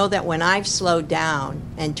I know that when I've slowed down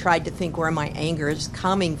and tried to think where my anger is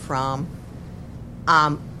coming from,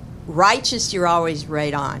 righteous, you're always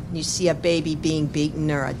right on. You see a baby being beaten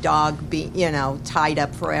or a dog being, tied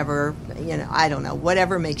up forever, I don't know,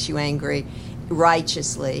 whatever makes you angry,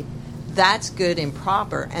 righteously, that's good and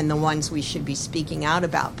proper, and the ones we should be speaking out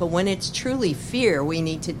about. But when it's truly fear, we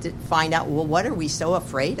need to find out, well, what are we so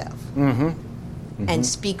afraid of? And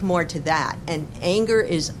speak more to that. And anger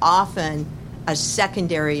is often a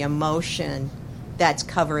secondary emotion that's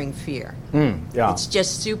covering fear. It's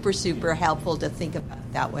just super, super helpful to think about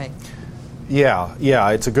it that way.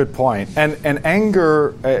 Yeah, it's a good point. And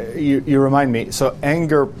anger, you remind me, so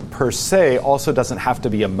anger per se also doesn't have to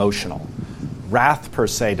be emotional. Wrath per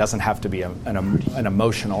se doesn't have to be an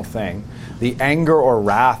emotional thing. The anger or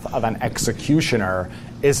wrath of an executioner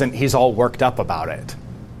isn't, he's all worked up about it.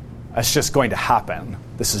 It's just going to happen.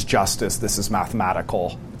 This is justice. This is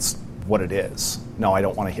mathematical. It's what it is. No, I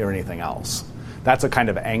don't want to hear anything else. That's a kind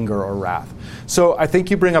of anger or wrath. So I think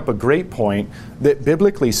you bring up a great point that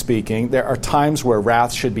biblically speaking, there are times where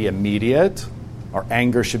wrath should be immediate or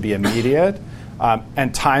anger should be immediate,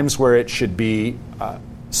 and times where it should be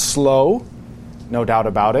slow, no doubt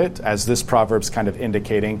about it, as this Proverb's kind of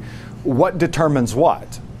indicating. What determines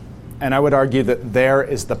what? And I would argue that there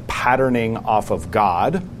is the patterning off of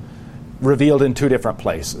God, revealed in two different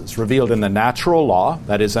places. Revealed in the natural law,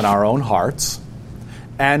 that is in our own hearts,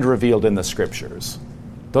 and revealed in the Scriptures.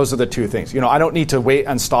 Those are the two things. I don't need to wait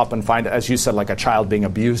and stop and find, as you said, like a child being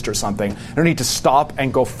abused or something. I don't need to stop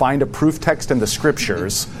and go find a proof text in the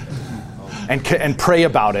Scriptures and pray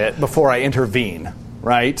about it before I intervene,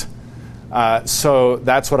 right? So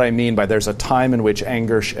that's what I mean by there's a time in which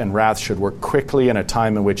anger and wrath should work quickly and a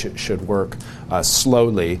time in which it should work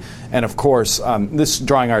slowly. And of course, this is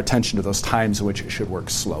drawing our attention to those times in which it should work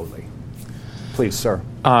slowly. Please, sir.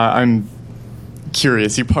 I'm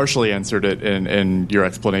curious. You partially answered it in your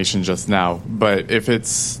explanation just now. But if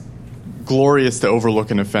it's glorious to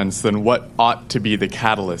overlook an offense, then what ought to be the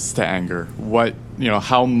catalyst to anger?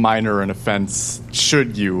 How minor an offense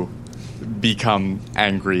should you become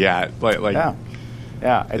angry at?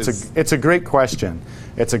 It's a great question.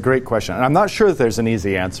 It's a great question, and I'm not sure that there's an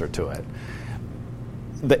easy answer to it.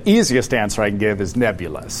 The easiest answer I can give is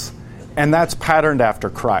nebulous, and that's patterned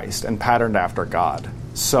after Christ and patterned after God.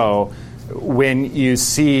 So when you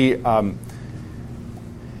see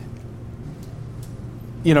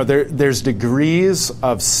there's degrees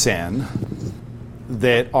of sin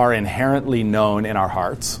that are inherently known in our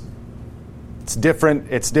hearts. It's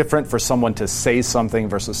different for someone to say something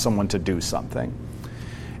versus someone to do something.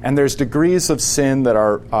 And there's degrees of sin that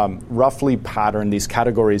are roughly patterned. These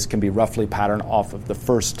categories can be roughly patterned off of the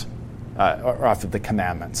first or off of the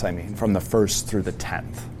commandments, from the 1st through the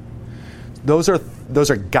 10th. Those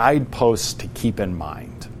are guideposts to keep in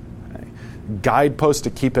mind. Okay? Guideposts to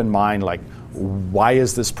keep in mind, like, why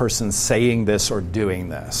is this person saying this or doing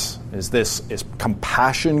this? Is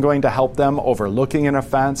compassion going to help them overlooking an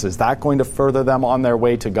offense? Is that going to further them on their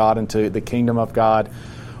way to God and to the kingdom of God?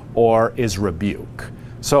 Or is rebuke?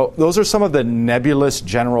 So those are some of the nebulous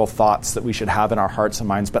general thoughts that we should have in our hearts and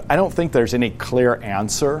minds, but I don't think there's any clear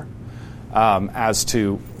answer as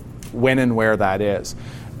to when and where that is.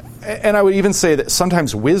 And I would even say that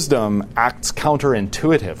sometimes wisdom acts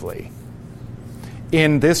counterintuitively.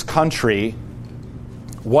 In this country,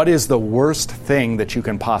 what is the worst thing that you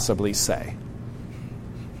can possibly say?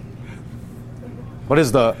 What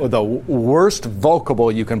is the worst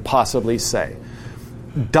vocable you can possibly say?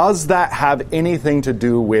 Does that have anything to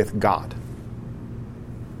do with God?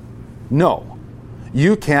 No.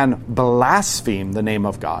 You can blaspheme the name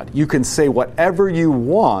of God. You can say whatever you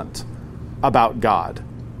want about God,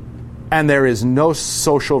 and there is no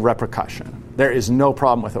social repercussion. There is no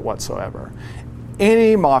problem with it whatsoever.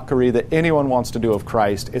 Any mockery that anyone wants to do of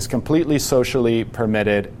Christ is completely socially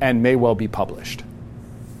permitted and may well be published,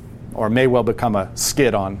 or may well become a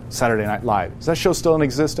skit on Saturday Night Live. Is that show still in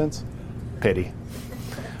existence? Pity.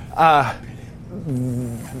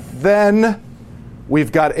 Then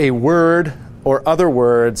we've got a word or other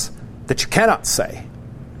words that you cannot say.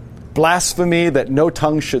 Blasphemy that no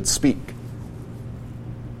tongue should speak.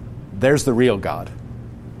 There's the real God.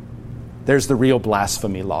 There's the real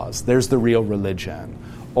blasphemy laws. There's the real religion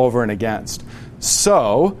over and against.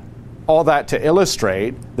 So, all that to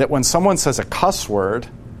illustrate that when someone says a cuss word,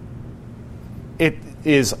 it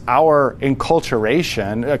is our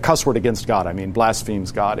enculturation, a cuss word against God,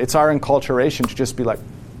 blasphemes God. It's our enculturation to just be like,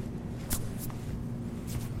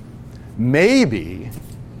 maybe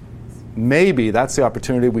that's the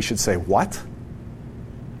opportunity we should say, what?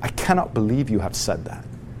 I cannot believe you have said that.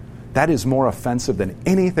 That is more offensive than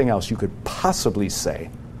anything else you could possibly say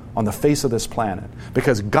on the face of this planet.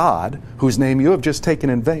 Because God, whose name you have just taken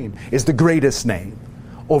in vain, is the greatest name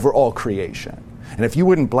over all creation. And if you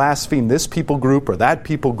wouldn't blaspheme this people group or that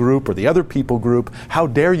people group or the other people group, how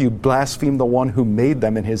dare you blaspheme the one who made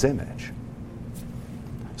them in his image?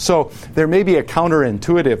 So there may be a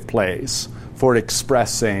counterintuitive place for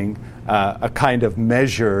expressing a kind of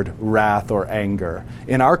measured wrath or anger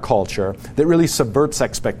in our culture that really subverts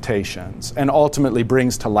expectations and ultimately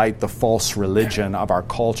brings to light the false religion of our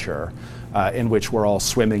culture in which we're all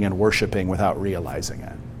swimming and worshiping without realizing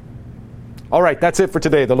it. All right, that's it for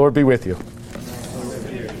today. The Lord be with you.